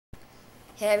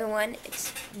Hey everyone,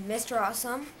 it's Mr.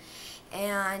 Awesome,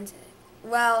 and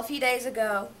well, a few days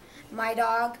ago, my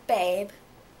dog Babe,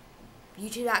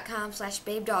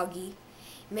 youtube.com/babedoggy,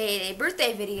 made a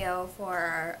birthday video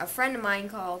for a friend of mine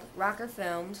called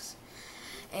RockrFilms,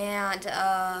 and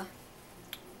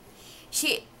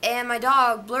my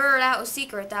dog blurred out a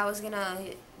secret that I was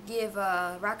gonna give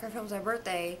RockrFilms a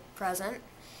birthday present.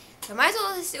 So I might as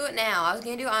well just do it now. I was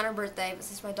gonna do it on her birthday, but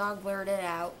since my dog blurred it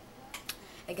out,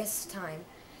 I guess it's time.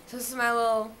 So this is my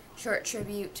little short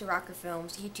tribute to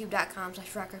RockrFilms,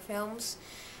 youtube.com/RockrFilms.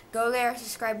 Go there,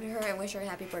 subscribe to her, and wish her a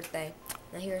happy birthday.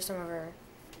 Now here are some of her